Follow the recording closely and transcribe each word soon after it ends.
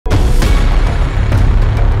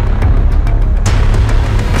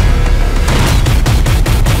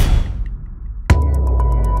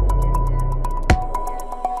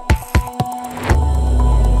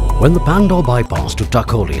When the Pandoh bypass to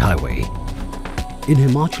Takoli highway in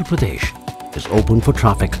Himachal Pradesh is open for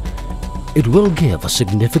traffic, it will give a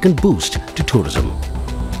significant boost to tourism.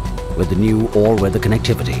 With the new all-weather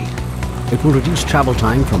connectivity, it will reduce travel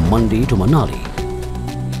time from Mandi to Manali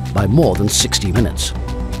by more than 60 minutes.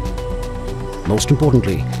 Most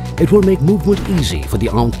importantly, it will make movement easy for the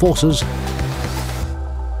armed forces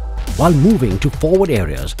while moving to forward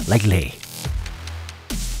areas like Leh.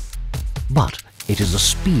 But it is the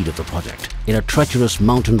speed of the project in a treacherous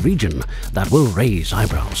mountain region that will raise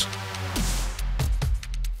eyebrows.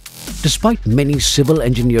 Despite many civil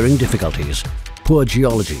engineering difficulties, poor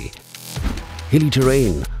geology, hilly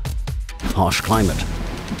terrain, harsh climate,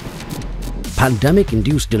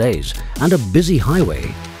 pandemic-induced delays and a busy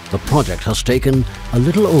highway, the project has taken a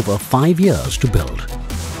little over 5 years to build.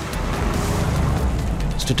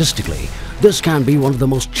 Statistically, this can be one of the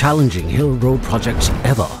most challenging hill road projects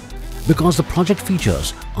ever because the project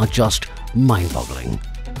features are just mind-boggling.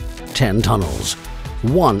 10 tunnels,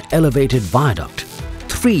 1 elevated viaduct,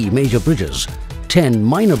 3 major bridges, 10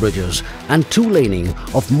 minor bridges and 2 laning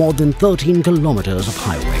of more than 13 kilometers of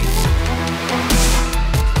highway.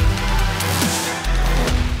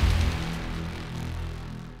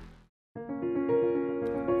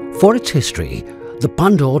 For its history, the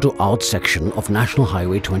Pandoh to Oud section of National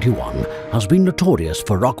Highway 21 has been notorious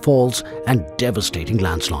for rockfalls and devastating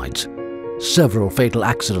landslides. Several fatal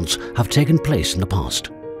accidents have taken place in the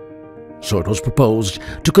past. So it was proposed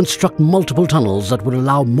to construct multiple tunnels that would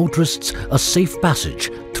allow motorists a safe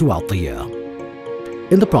passage throughout the year.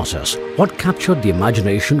 In the process, what captured the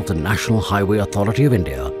imagination of the National Highway Authority of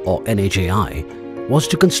India, or NHAI, was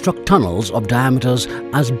to construct tunnels of diameters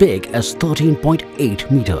as big as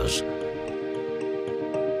 13.8 meters.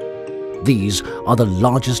 These are the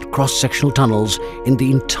largest cross-sectional tunnels in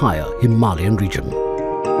the entire Himalayan region.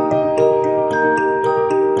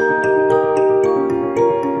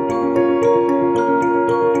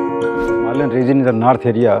 Himalayan region in the north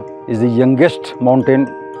area is the youngest mountain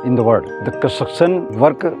in the world. The construction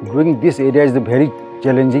work during this area is very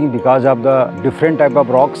challenging because of the different type of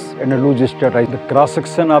rocks and a loose strata. The cross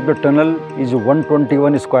section of the tunnel is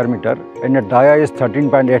 121 square meter and the dia is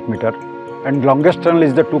 13.8 meter and longest tunnel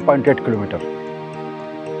is the 2.8 kilometer.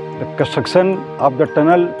 The construction of the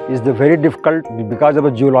tunnel is very difficult because of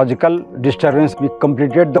a geological disturbance. We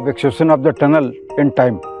completed the excavation of the tunnel in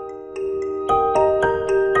time.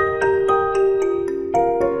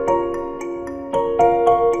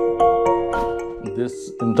 This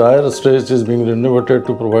entire stretch is being renovated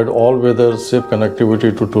to provide all-weather safe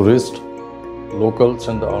connectivity to tourists, locals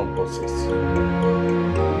and the armed forces.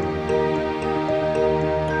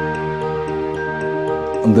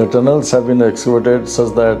 The tunnels have been excavated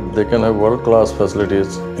such that they can have world-class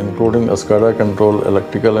facilities including SCADA control,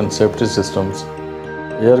 electrical and safety systems,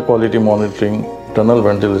 air quality monitoring, tunnel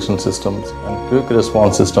ventilation systems and quick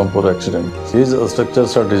response system for accidents. These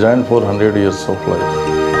structures are designed for 100 years of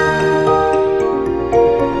life.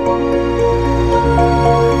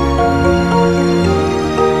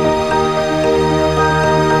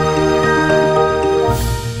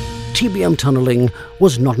 TBM tunneling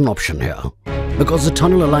was not an option here because the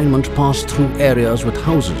tunnel alignment passed through areas with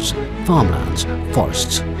houses, farmlands,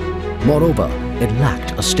 forests. Moreover, it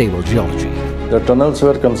lacked a stable geology. The tunnels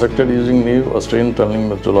were constructed using new Australian tunneling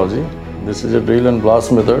methodology. This is a drill and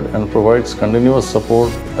blast method and provides continuous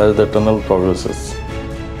support as the tunnel progresses.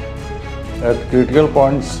 At critical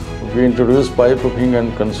points, we introduced pipe roofing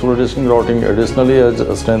and consolidation grouting additionally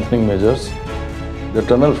as strengthening measures. The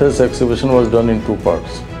tunnel face excavation was done in 2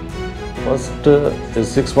 parts. First, a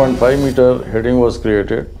 6.5 meter heading was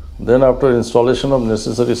created. Then after installation of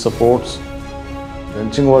necessary supports,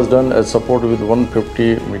 benching was done as support with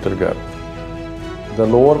 150 meter gap. The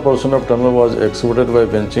lower portion of tunnel was excavated by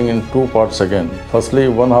benching in 2 parts again. Firstly,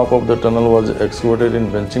 one half of the tunnel was excavated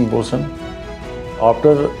in benching portion.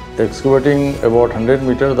 After excavating about 100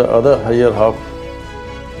 meters, the other higher half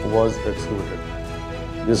was excavated.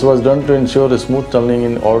 This was done to ensure smooth tunneling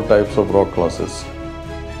in all types of rock classes.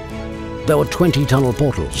 There were 20 tunnel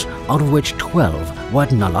portals, out of which 12 were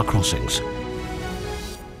at Nala crossings.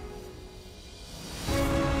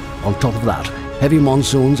 On top of that, heavy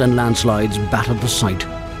monsoons and landslides battered the site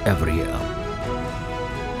every year.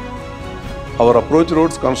 Our approach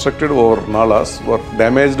roads constructed over Nalas were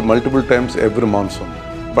damaged multiple times every monsoon.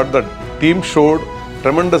 But the team showed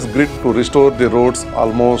tremendous grit to restore the roads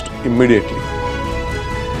almost immediately.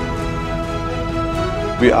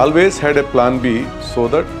 We always had a plan B so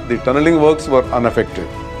that the tunneling works were unaffected.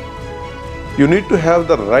 You need to have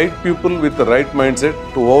the right people with the right mindset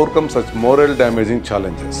to overcome such morale damaging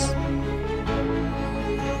challenges.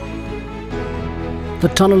 The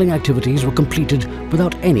tunnelling activities were completed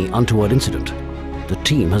without any untoward incident. The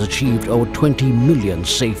team has achieved over 20 million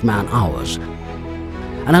safe man-hours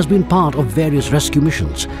and has been part of various rescue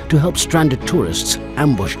missions to help stranded tourists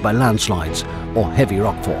ambushed by landslides or heavy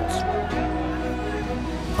rockfalls.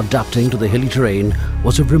 Adapting to the hilly terrain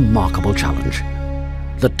was a remarkable challenge.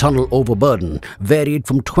 The tunnel overburden varied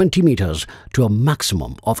from 20 meters to a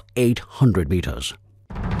maximum of 800 meters.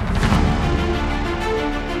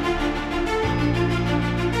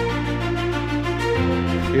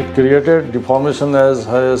 It created deformation as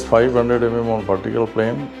high as 500 mm on vertical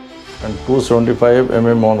plane and 275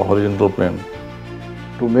 mm on horizontal plane.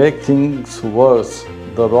 To make things worse,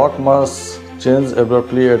 the rock mass changed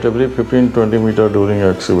abruptly at every 15-20 meters during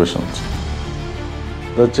excavations.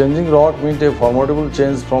 The changing rock meant a formidable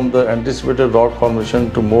change from the anticipated rock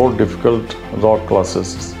formation to more difficult rock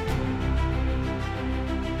classes.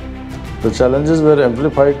 The challenges were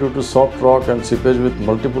amplified due to soft rock and seepage with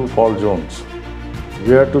multiple fault zones.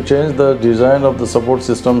 We had to change the design of the support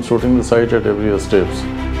system, suiting the site at every step.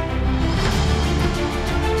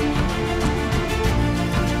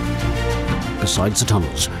 Besides the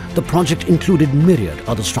tunnels, the project included myriad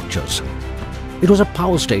other structures. It was a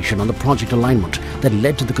power station on the project alignment that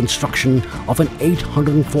led to the construction of an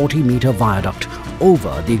 840-meter viaduct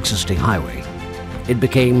over the existing highway. It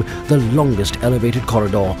became the longest elevated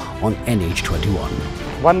corridor on NH21.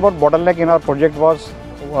 One more bottleneck in our project was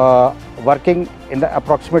working in the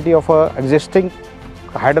proximity of an existing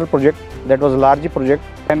hydro project that was a large project,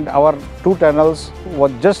 and our two tunnels were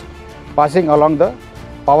just passing along the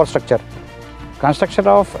power structure. Construction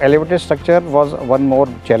of elevated structure was one more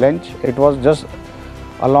challenge. It was just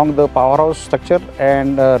along the powerhouse structure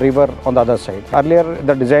and river on the other side. Earlier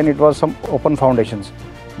the design, it was some open foundations,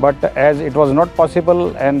 but as it was not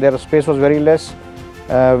possible and their space was very less,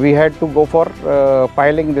 we had to go for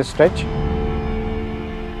piling this stretch.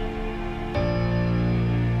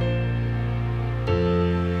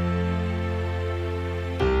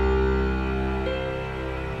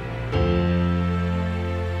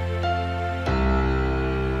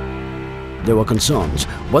 There were concerns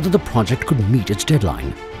whether the project could meet its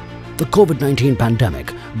deadline. The COVID-19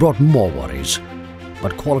 pandemic brought more worries,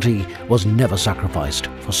 but quality was never sacrificed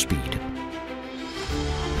for speed.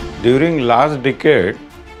 During last decade,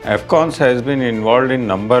 AFCONS has been involved in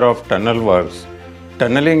number of tunnel works.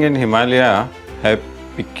 Tunneling in Himalaya have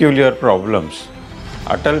peculiar problems.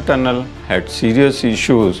 Atal Tunnel had serious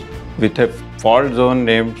issues with a fault zone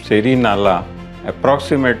named Seri Nala,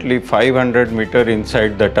 approximately 500 meters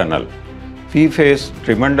inside the tunnel. We faced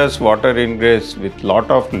tremendous water ingress with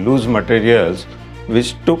lot of loose materials,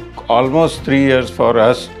 which took almost 3 years for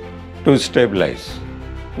us to stabilize.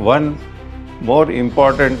 One more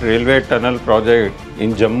important railway tunnel project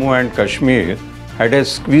in Jammu and Kashmir had a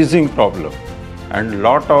squeezing problem, and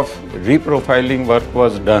lot of reprofiling work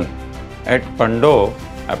was done. At Pandoh,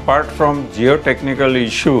 apart from geotechnical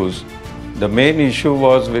issues, the main issue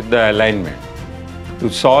was with the alignment. To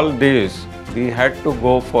solve this, we had to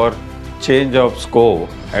go for change of scope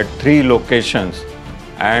at 3 locations,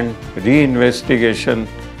 and reinvestigation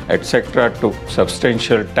etc. took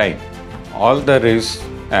substantial time. All the risks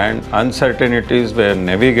and uncertainties were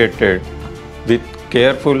navigated with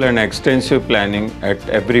careful and extensive planning at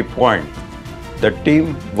every point. The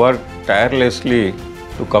team worked tirelessly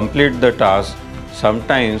to complete the task,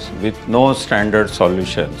 sometimes with no standard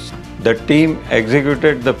solutions. The team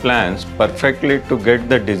executed the plans perfectly to get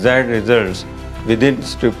the desired results within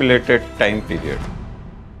stipulated time period.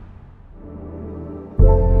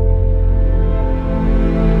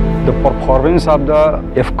 The performance of the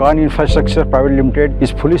AFCON Infrastructure Private Limited is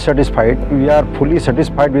fully satisfied. We are fully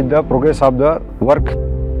satisfied with the progress of the work.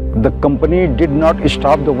 The company did not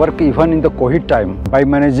stop the work even in the COVID time by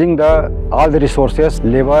managing all the resources,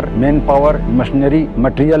 labor, manpower, machinery,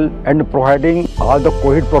 material, and providing all the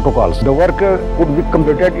COVID protocols. The work could be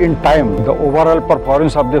completed in time. The overall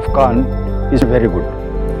performance of the AFCON is very good.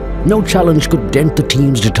 No challenge could dent the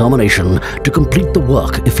team's determination to complete the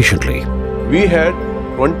work efficiently. We had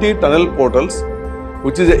 20 tunnel portals,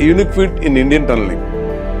 which is a unique feat in Indian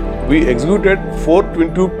tunneling. We executed 4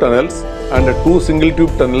 twin tube tunnels and 2 single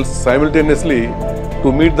tube tunnels simultaneously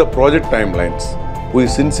to meet the project timelines. We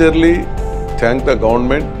sincerely thank the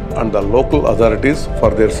government and the local authorities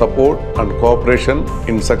for their support and cooperation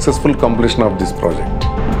in successful completion of this project.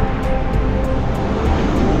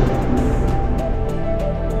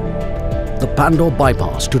 The Pandoh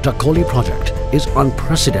bypass to Takoli project is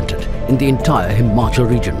unprecedented in the entire Himachal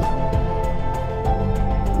region.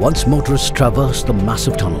 Once motorists traverse the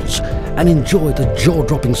massive tunnels and enjoy the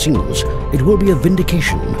jaw-dropping scenes, it will be a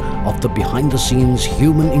vindication of the behind-the-scenes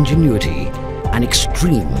human ingenuity and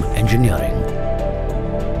extreme engineering.